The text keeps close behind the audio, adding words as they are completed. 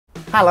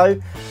Hello,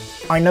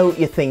 I know what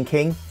you're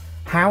thinking.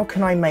 How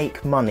can I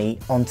make money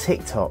on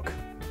TikTok?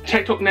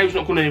 TikTok now is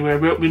not going anywhere,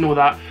 we know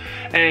that.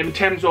 In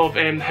terms of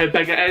how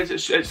big it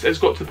is, it's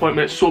got to the point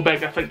where it's so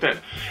big I think that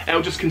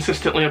it'll just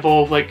consistently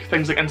evolve like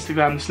things like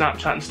Instagram and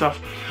Snapchat and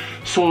stuff.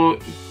 So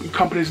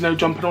companies are now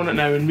jumping on it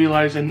now and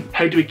realising,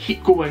 how do we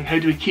keep going, how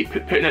do we keep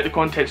putting out the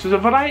content? So there's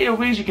a variety of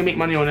ways you can make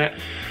money on it,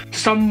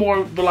 some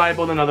more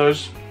reliable than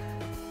others.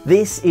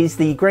 This is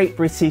the Great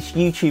British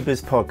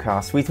YouTubers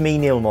podcast with me,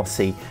 Neil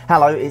Mossey.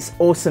 Hello, it's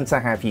awesome to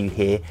have you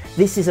here.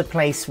 This is a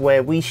place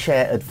where we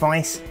share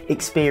advice,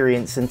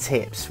 experience and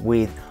tips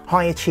with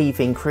high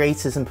achieving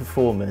creators and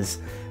performers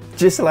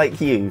just like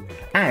you.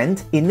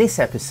 And in this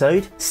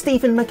episode,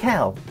 Stephen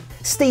McKell.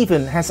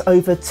 Stephen has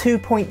over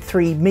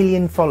 2.3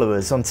 million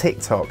followers on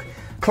TikTok,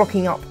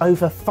 clocking up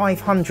over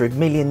 500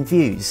 million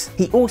views.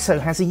 He also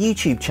has a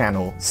YouTube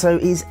channel, so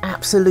is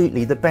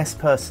absolutely the best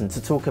person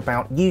to talk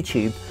about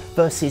YouTube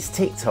versus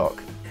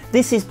TikTok.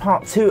 This is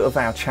part 2 of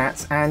our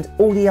chat, and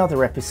all the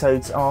other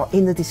episodes are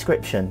in the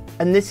description.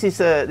 And this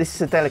is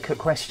a delicate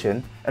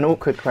question, an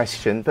awkward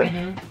question, but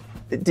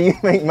do you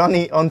make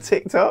money on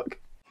TikTok?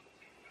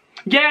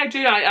 Yeah, I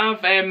do. I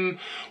have,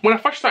 when I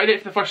first started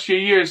it for the first few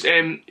years,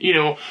 you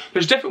know,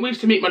 there's different ways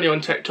to make money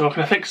on TikTok,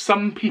 and I think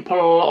some people are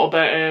a little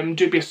bit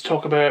dubious to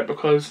talk about it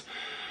because,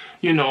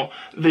 you know,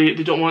 they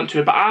don't want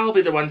to, but I'll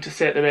be the one to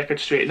set the record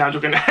straight. Now I'm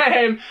joking.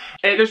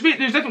 There's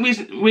different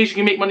ways you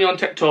can make money on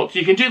TikTok. So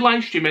you can do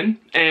live streaming,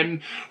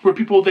 where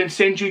people then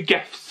send you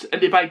gifts,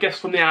 and they buy gifts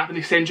from the app and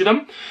they send you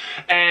them.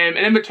 And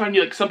in return,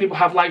 some people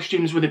have live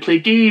streams where they play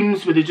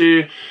games, where they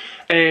do.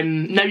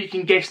 Now you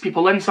can guest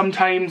people in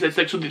sometimes. It's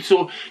like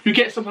so you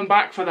get something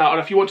back for that, or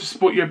if you want to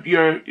support your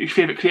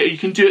favourite creator, you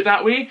can do it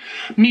that way.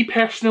 Me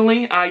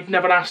personally, I've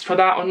never asked for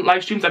that on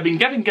live streams. I've been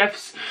given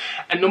gifts,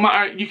 and no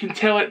matter, you can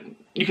tell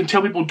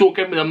people don't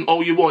give me them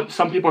all you want.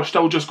 Some people are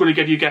still just going to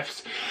give you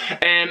gifts,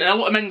 and a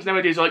lot of things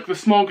nowadays are like the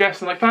small gifts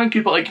and like thank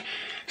you, but like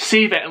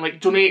save it and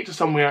like donate it to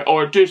somewhere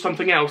or do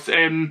something else with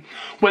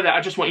it. I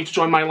just want you to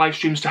join my live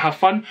streams to have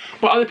fun.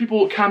 But other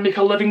people can make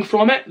a living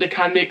from it. They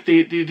can make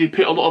they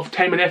put a lot of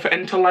time and effort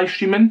into live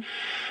streaming.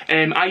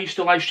 I used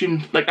to live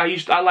stream, like I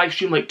live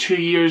streamed like 2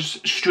 years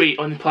straight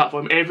on the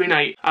platform. Every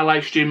night I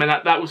live stream, and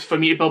that was for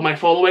me to build my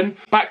following.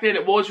 Back then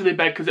it was really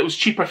big because it was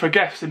cheaper for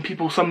gifts, and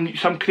people, some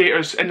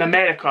creators in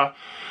America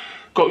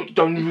got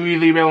done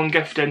really well on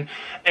gifting.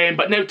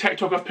 But now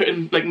TikTok have put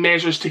in like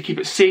measures to keep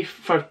it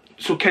safe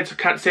so kids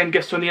can't send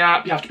gifts on the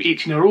app. You have to be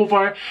 18 or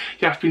over,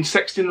 you have to be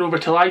 16 or over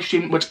to live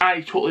stream, which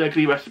I totally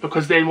agree with,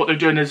 because then what they're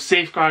doing is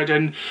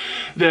safeguarding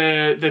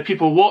the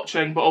people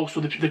watching, but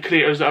also the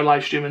creators that are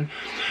live streaming.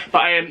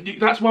 But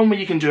that's one way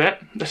you can do it.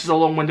 This is a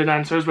long-winded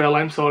answer as well,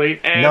 I'm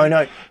sorry.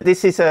 No,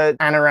 this is a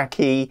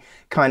Anaraki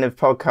kind of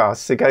podcast,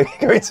 so go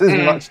into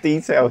as much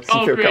detail as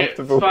you feel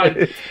comfortable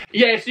with.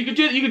 Yeah, so you could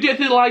do it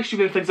through the live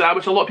streaming and things like that,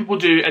 which a lot of people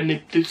do, and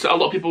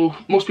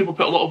most people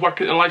put a lot of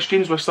work into live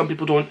streams, where some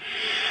people don't.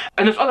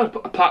 And there's other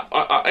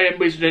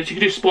ways of doing it. So you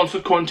can do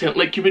sponsored content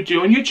like you would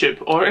do on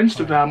YouTube or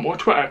Instagram or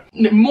Twitter.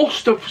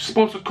 Most of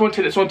sponsored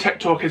content that's on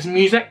TikTok is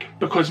music,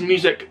 because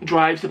music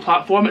drives the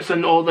platform. It's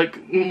in all, like,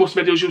 most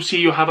videos you'll see,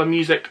 you'll have a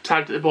music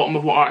tagged at the bottom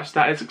of what artist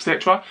that is,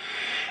 etc.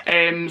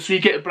 So you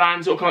get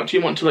brands that will come up to you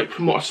and want to like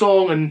promote a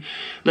song, and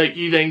like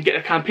you then get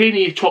a campaign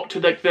and you talk to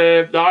like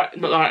not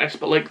the artist,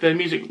 but like the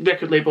music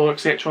record label,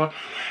 etc.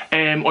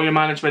 Or your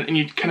management, and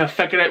you kind of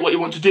figure out what you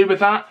want to do with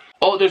that.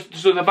 Oh,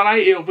 there's a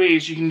variety of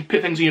ways you can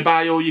put things in your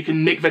bio. You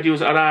can make videos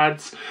that are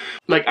ads.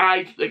 Like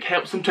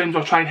sometimes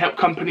I'll try and help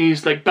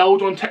companies like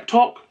build on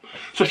TikTok.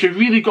 So if you've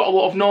really got a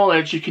lot of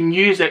knowledge, you can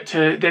use it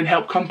to then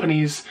help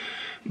companies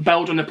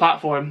build on the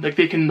platform. Like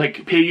they can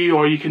like pay you,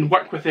 or you can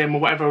work with them,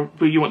 or whatever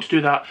way you want to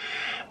do that,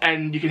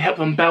 and you can help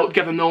them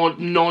give them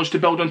knowledge to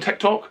build on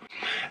TikTok.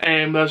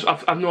 I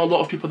know a lot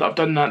of people that have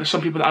done that. There's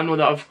some people that I know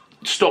that have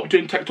stopped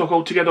doing TikTok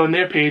altogether on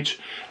their page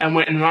and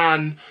went and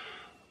ran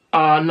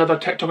another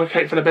TikTok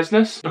account for the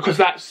business, because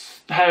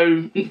that's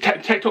how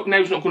TikTok now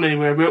is not going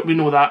anywhere. We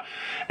know that.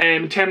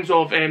 In terms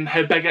of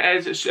how big it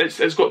is,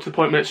 it's got to the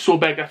point where it's so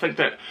big I think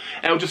that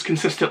it'll just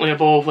consistently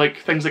evolve like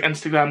things like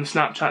Instagram and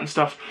Snapchat and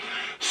stuff.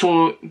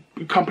 So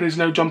companies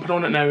are now jumping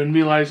on it now and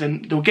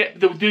realising they'll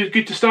do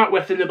good to start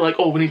with, and they'll be like,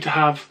 oh, we need to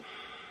have,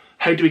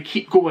 how do we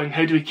keep going,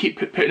 how do we keep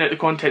putting out the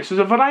content? So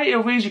there's a variety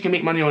of ways you can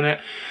make money on it,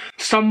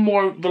 some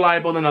more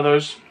reliable than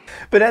others.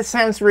 But that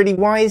sounds really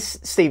wise,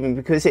 Stephen,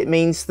 because it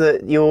means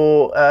that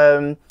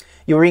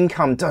your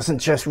income doesn't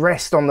just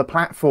rest on the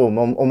platform,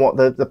 on what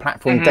the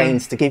platform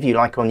deigns to give you,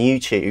 like on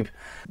YouTube.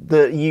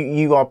 That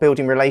you are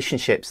building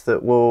relationships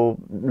that will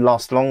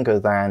last longer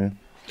than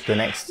the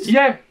next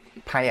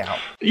payout.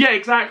 Yeah,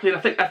 exactly. And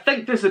I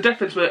think there's a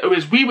difference with it.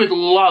 Is we would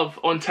love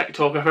on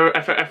TikTok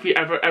if we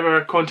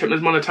ever content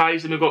was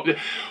monetized and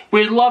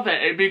we'd love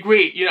it. It'd be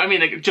great. You know what I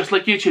mean? Like, just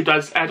like YouTube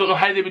does. I don't know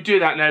how they would do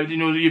that now. You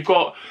know, you've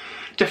got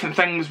different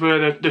things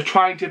where they're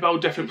trying to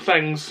build different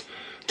things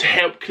to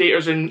help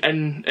creators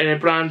and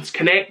brands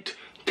connect.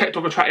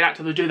 TikTok are trying to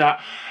actively do that.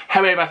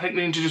 However, I think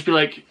they need to just be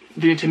like,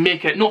 they need to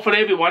make it, not for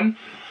everyone,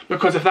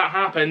 because if that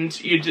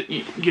happened,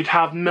 you'd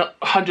have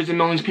hundreds of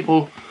millions of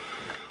people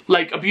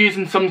like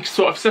abusing some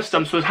sort of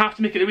system, so they have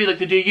to make it the way like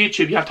they do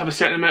YouTube. You have to have a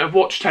certain amount of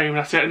watch time and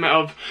a certain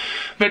amount of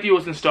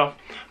videos and stuff.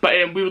 But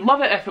we would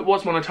love it if it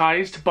was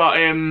monetized, but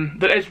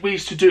there is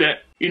ways to do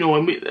it, you know,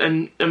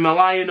 and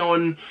relying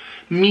on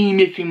me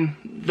making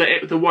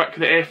the work,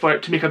 the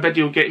effort to make a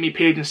video, getting me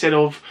paid instead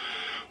of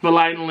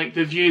relying on like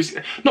the views.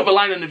 Not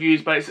relying on the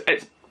views, but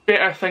it's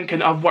better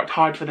thinking I've worked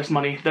hard for this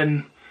money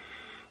than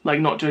like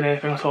not doing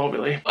anything at all,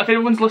 really. If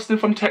anyone's listening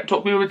from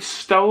TikTok, we would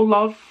still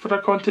love for our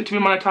content to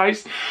be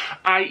monetized,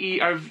 i.e.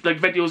 our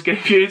like videos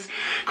getting views,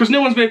 because no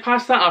one's going to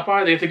pass that up,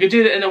 are they? If they could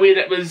do it in a way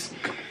that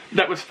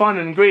was fun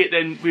and great,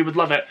 then we would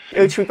love it.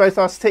 Should we both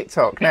ask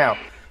TikTok now?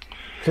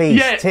 Please,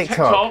 yeah,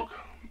 TikTok.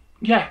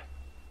 Yeah,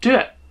 do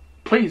it,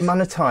 please.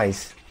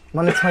 Monetize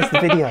the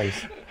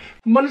videos.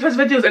 Monetize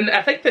videos, and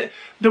I think that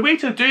the way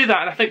to do that,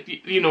 and I think,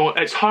 you know,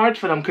 it's hard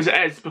for them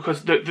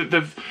because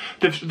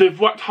they've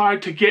worked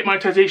hard to get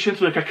monetization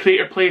through like a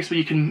creator place where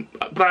you can,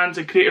 brands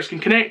and creators can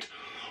connect,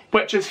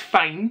 which is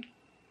fine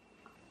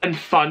and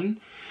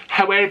fun.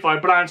 However,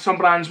 some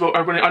brands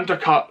are going to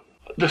undercut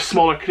the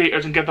smaller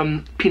creators and give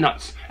them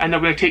peanuts, and they're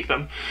going to take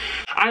them.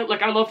 I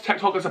love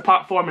TikTok as a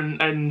platform,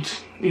 and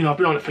you know, I've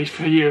been on it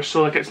for years,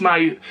 so like it's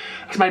my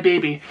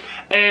baby.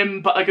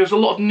 But like there's a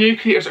lot of new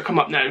creators that come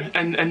up now,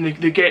 and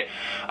they get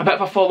a bit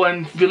of a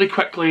following really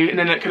quickly, and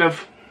then it kind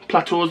of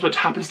plateaus, which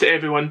happens to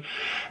everyone.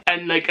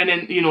 And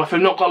then, you know, if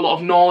they've not got a lot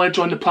of knowledge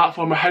on the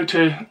platform or how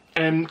to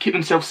keep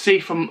themselves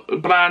safe from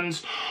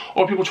brands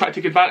or people try to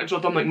take advantage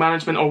of them, like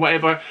management or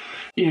whatever,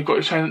 you've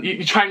got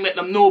to try and let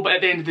them know. But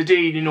at the end of the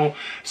day, you know,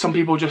 some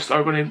people just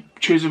are going to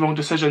choose the wrong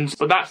decisions.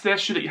 But that's the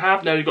issue that you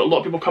have now. You've got a lot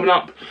of people coming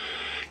up,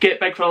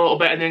 get big for a little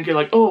bit, and then get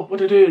like, oh, what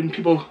do I do? And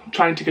people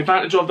try and take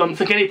advantage of them. I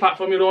think any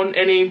platform you're on,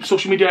 any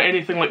social media,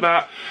 anything like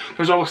that,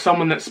 there's always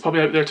someone that's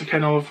probably out there to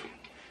kind of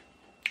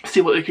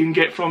see what they can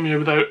get from you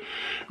without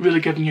really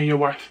giving you your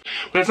worth.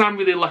 Whereas I'm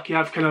really lucky,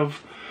 I've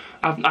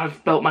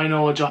built my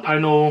knowledge up. I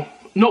know,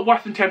 not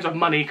worth in terms of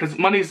money, because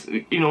money's,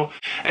 you know,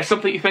 it's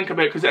something you think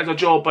about because it is a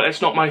job, but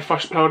it's not my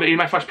first priority.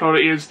 My first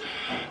priority is,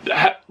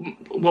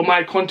 will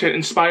my content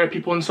inspire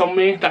people in some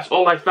way? That's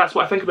what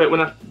I think about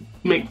when I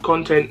make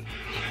content.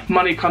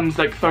 Money comes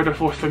like third or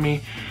fourth for me.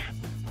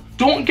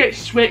 Don't get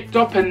swept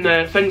up in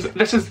the things,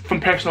 this is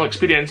from personal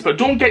experience, but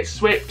don't get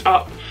swept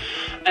up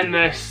in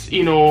this,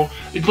 you know,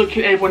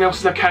 looking at everyone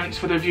else's accounts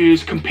for their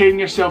views, comparing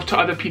yourself to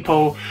other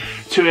people,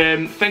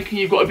 to thinking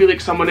you've got to be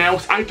like someone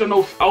else. I've done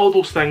all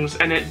those things,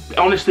 and it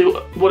honestly,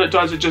 what it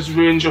does, it just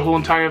ruins your whole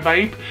entire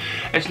vibe.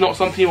 It's not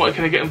something you want to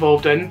kind of get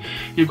involved in.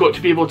 You've got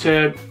to be able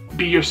to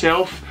be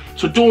yourself.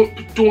 So don't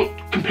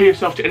compare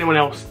yourself to anyone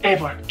else,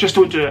 ever. Just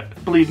don't do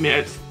it. Believe me,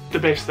 it's the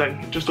best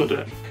thing. Just don't do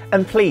it.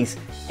 And please,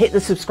 hit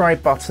the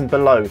subscribe button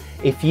below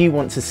if you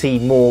want to see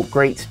more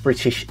great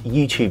British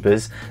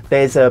YouTubers.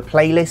 There's a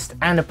playlist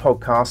and a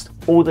podcast.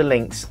 All the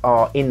links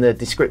are in the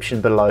description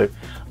below.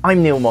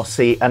 I'm Neil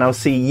Mossey, and I'll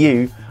see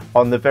you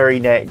on the very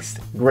next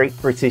Great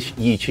British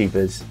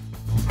YouTubers.